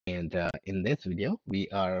And in this video, we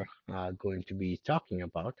are going to be talking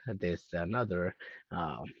about this another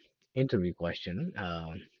uh, interview question,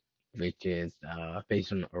 which is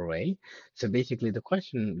based on array. So basically, the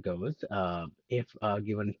question goes, if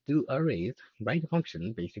given two arrays, write a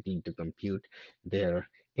function basically to compute their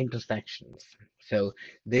intersections. So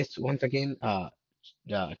this once again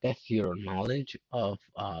test your knowledge of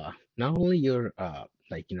not only your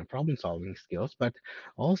problem solving skills, but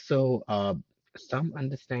also some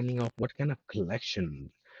understanding of what kind of collection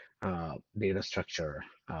data structure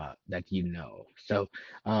that you know. So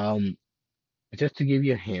um, just to give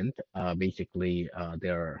you a hint, basically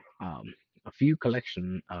there are a few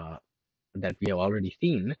collection that we have already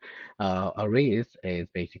seen. Arrays is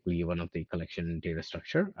basically one of the collection data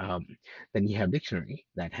structure. Then you have dictionary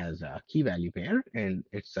that has a key value pair, and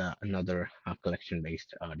it's another collection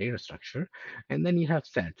based data structure. And then you have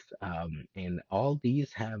sets, and all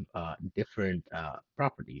these have different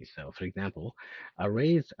properties. So, for example,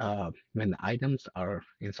 arrays, when the items are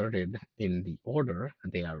inserted in the order,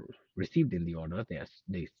 they are received in the order,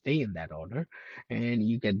 they stay in that order, and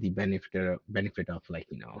you get the benefit of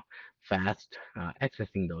fast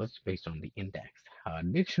accessing those based on the index.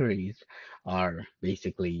 Dictionaries are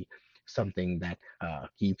basically something that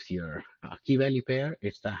keeps your key value pair.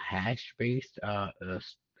 It's a hash based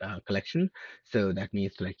collection. So that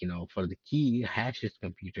means, for the key, hash is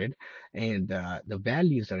computed, and the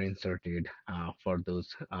values are inserted for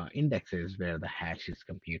those indexes where the hash is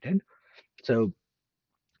computed. So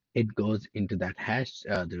it goes into that hash.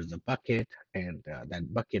 There's a bucket, and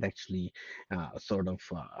that bucket actually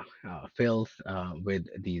fills with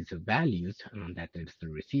these values that it's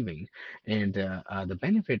receiving. And the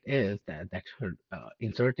benefit is that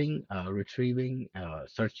inserting, retrieving,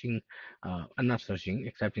 searching, not searching,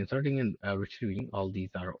 except inserting and retrieving, all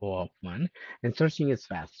these are O of one, and searching is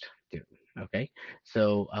fast too. Okay,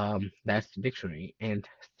 so that's the dictionary, and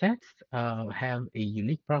sets have a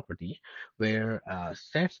unique property where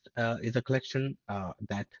sets is a collection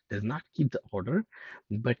that does not keep the order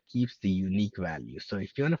but keeps the unique value. So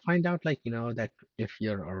if you want to find out, that if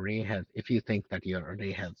you think that your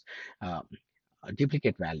array has um,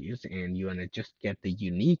 duplicate values and you want to just get the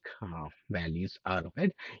unique values out of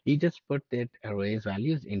it, you just put that array's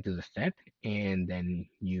values into the set, and then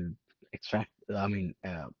you extract,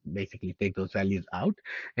 basically take those values out,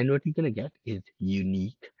 and what you're going to get is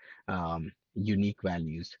unique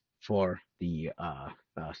values for the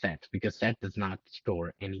set, because set does not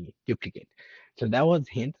store any duplicate. So that was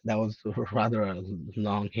hint. That was rather a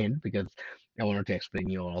long hint because I wanted to explain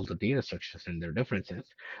you all the data structures and their differences.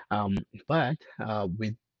 But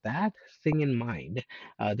with that thing in mind,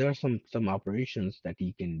 there are some operations that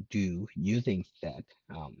you can do using set.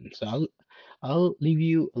 So I'll leave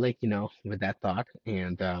you with that thought,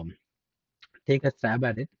 and take a stab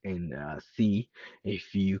at it, and see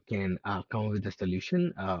if you can come up with a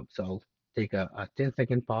solution. So I'll take a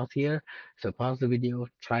 10-second pause here. So pause the video,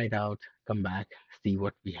 try it out, come back, see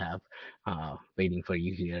what we have waiting for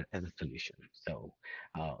you here as a solution. So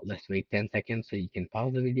let's wait 10 seconds so you can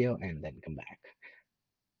pause the video and then come back.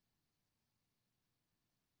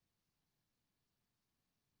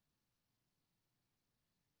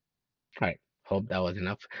 All right. Hope that was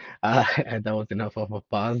enough. That was enough of a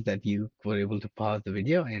pause that you were able to pause the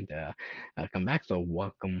video and come back. So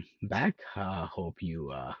welcome back. Hope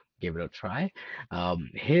you gave it a try.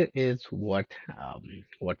 Here is what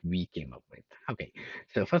we came up with. Okay.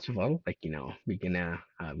 So first of all, we're gonna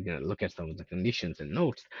look at some of the conditions and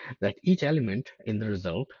notes that each element in the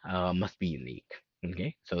result must be unique.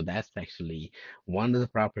 Okay, so that's actually one of the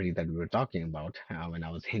properties that we were talking about when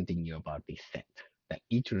I was hinting you about the set, that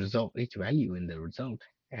each value in the result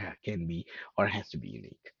can be or has to be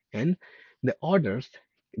unique. And the orders,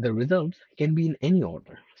 the results can be in any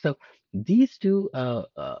order. So these two,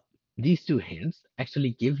 these two hints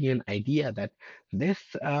actually give you an idea that this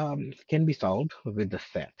can be solved with the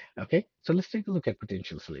set. Okay, so let's take a look at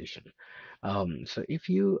potential solution. So if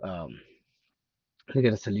you look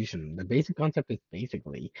at a solution, the basic concept is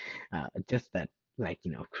basically just that,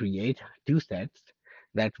 create two sets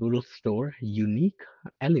that will store unique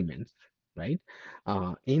elements, right,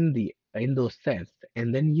 in those sets,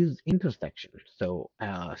 and then use intersection. So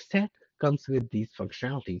set comes with these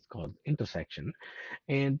functionalities called intersection,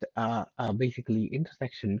 and basically,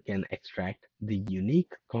 intersection can extract the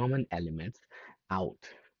unique common elements out.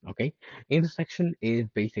 Okay, intersection is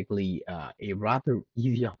basically a rather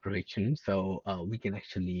easy operation, so uh, we can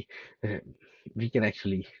actually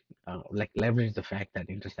leverage the fact that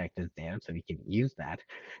intersect is there, so we can use that.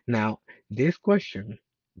 Now, this question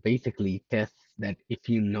basically tests that if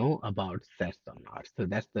you know about sets or not. So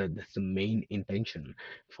that's the main intention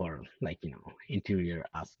for like interior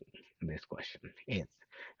asking this question is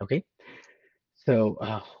okay. So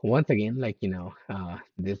once again, this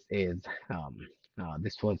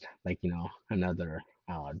was another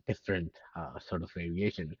different sort of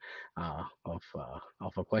variation of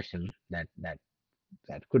a question that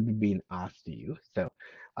could be being asked to you. So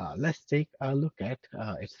let's take a look at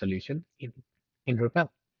its solution in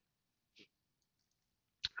Repel.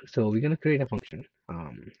 So we're gonna create a function,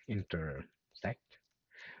 intersect,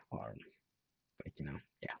 or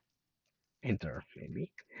yeah, enter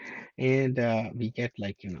maybe, and we get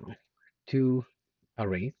two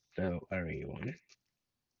arrays. So array one,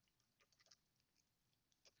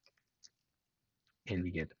 and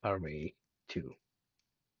we get array two,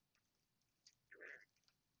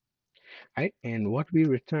 right? And what we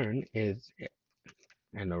return is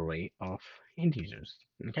an array of integers.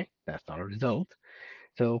 Okay, that's our result.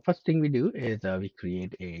 So first thing we do is we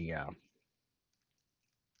create a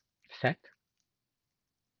set,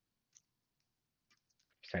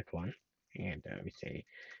 set one, and we say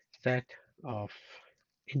set of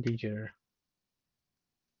integer,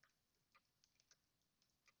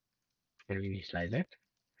 and we initialize it,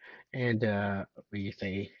 and we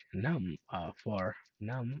say num for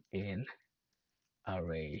num in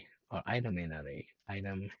array or item in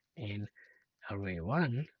array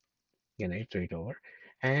one, gonna iterate over,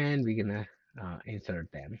 and we're gonna insert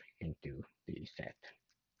them into the set.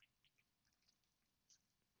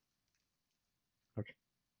 Okay,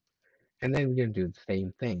 and then we're gonna do the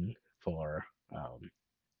same thing for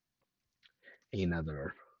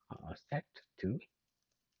another set two.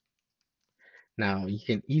 Now you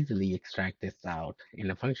can easily extract this out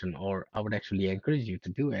in a function, or I would actually encourage you to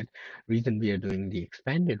do it. Reason we are doing the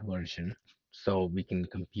expanded version, so we can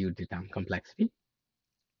compute the time complexity.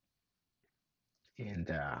 And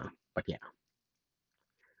but yeah,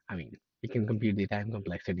 I mean, we can compute the time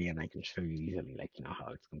complexity, and I can show you easily,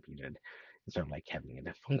 how it's computed instead of like having it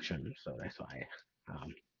a function. So that's why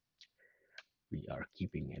um, we are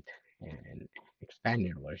keeping it an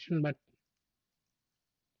expanded version, but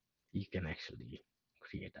you can actually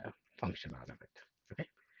create a function out of it. Okay.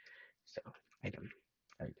 So item.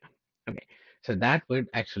 There we go. Okay, so that would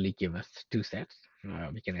actually give us two sets.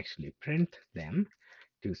 We can actually print them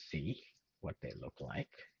to see what they look like.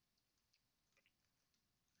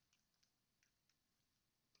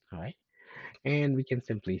 All right, and we can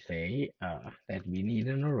simply say that we need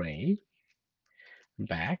an array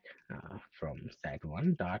back from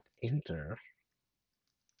set1 dot intersection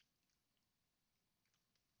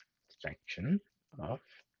of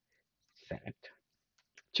set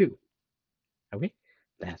 2. Okay,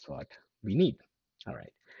 that's what we need. All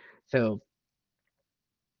right, so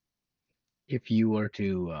if you were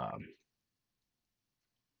to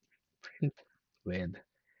print with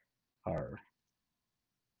our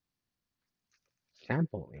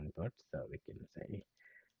sample input, so we can say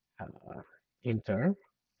inter,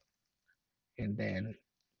 and then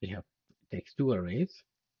we have takes two arrays.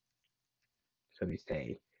 So we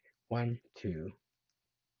say one, two,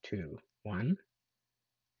 two, one,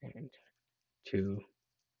 and two,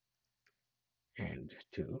 and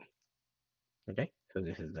two. Okay, so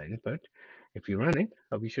this is the input. If you run it,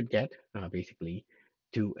 we should get basically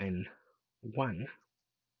two and one.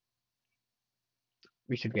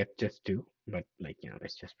 We should get just two, but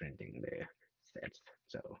it's just printing the sets.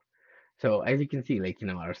 So as you can see,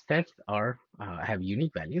 our sets are have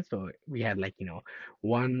unique values. So we had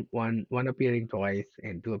one appearing twice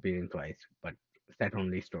and two appearing twice, but set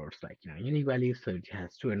only stores unique values. So it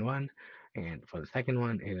has two and one, and for the second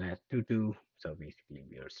one it has two two. So basically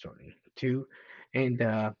we are storing two, and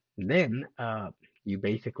then you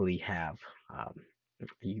basically have um,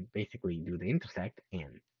 you basically do the intersect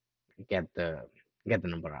and get the get the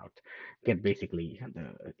number out, get basically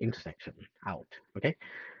the intersection out. Okay.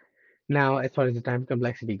 Now, as far as the time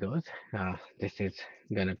complexity goes, this is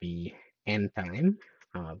gonna be n time,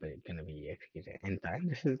 but it's gonna be executed n time.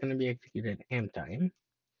 This is gonna be executed m time.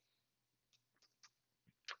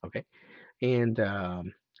 Okay, and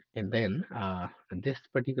um, and then this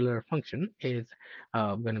particular function is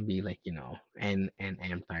gonna be n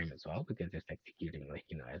m time as well because it's executing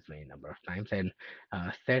as many number of times. And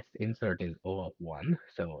sets insert is O of one,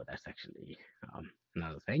 so that's actually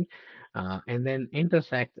another thing. And then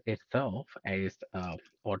intersect itself is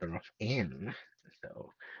order of n.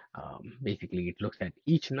 So Basically, it looks at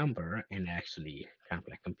each number and actually kind of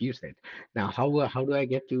like computes it. Now, how do I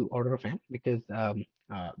get to order of n? Because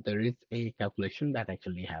there is a calculation that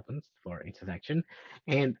actually happens for intersection.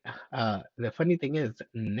 And the funny thing is,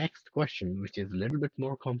 next question, which is a little bit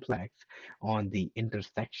more complex on the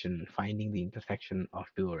intersection, finding the intersection of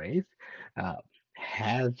two arrays, uh,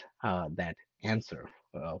 has that answer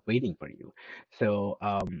waiting for you. So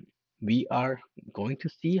we are going to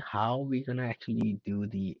see how we're going to actually do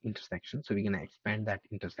the intersection. So we're going to expand that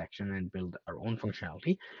intersection and build our own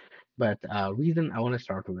functionality. But reason I want to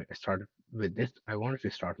start with this, I wanted to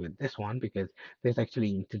start with this one because this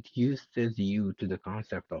actually introduces you to the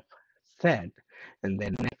concept of set, and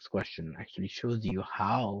then next question actually shows you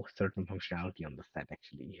how certain functionality on the set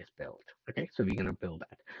actually is built. Okay, so we're gonna build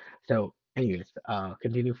that. So, anyways,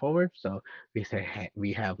 continue forward. So we say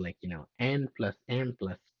we have like n plus m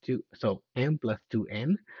plus two, so m plus two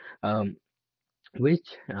n. Um,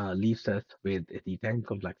 which leaves us with the time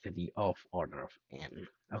complexity of order of n.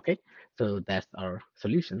 Okay, so that's our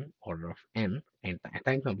solution, order of n, and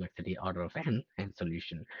time complexity, order of n, and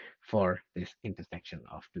solution for this intersection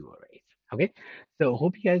of two arrays. Okay, so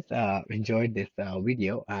hope you guys enjoyed this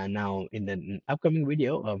video. Now, in the upcoming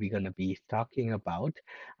video, we're going to be talking about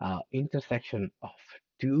intersection of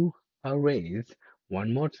two arrays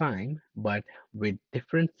one more time, but with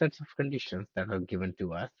different sets of conditions that are given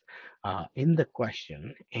to us in the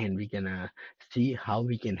question, and we're gonna see how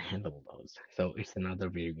we can handle those. So it's another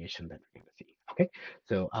variation that we're gonna see. Okay,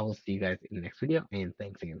 so I will see you guys in the next video, and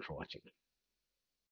thanks again for watching.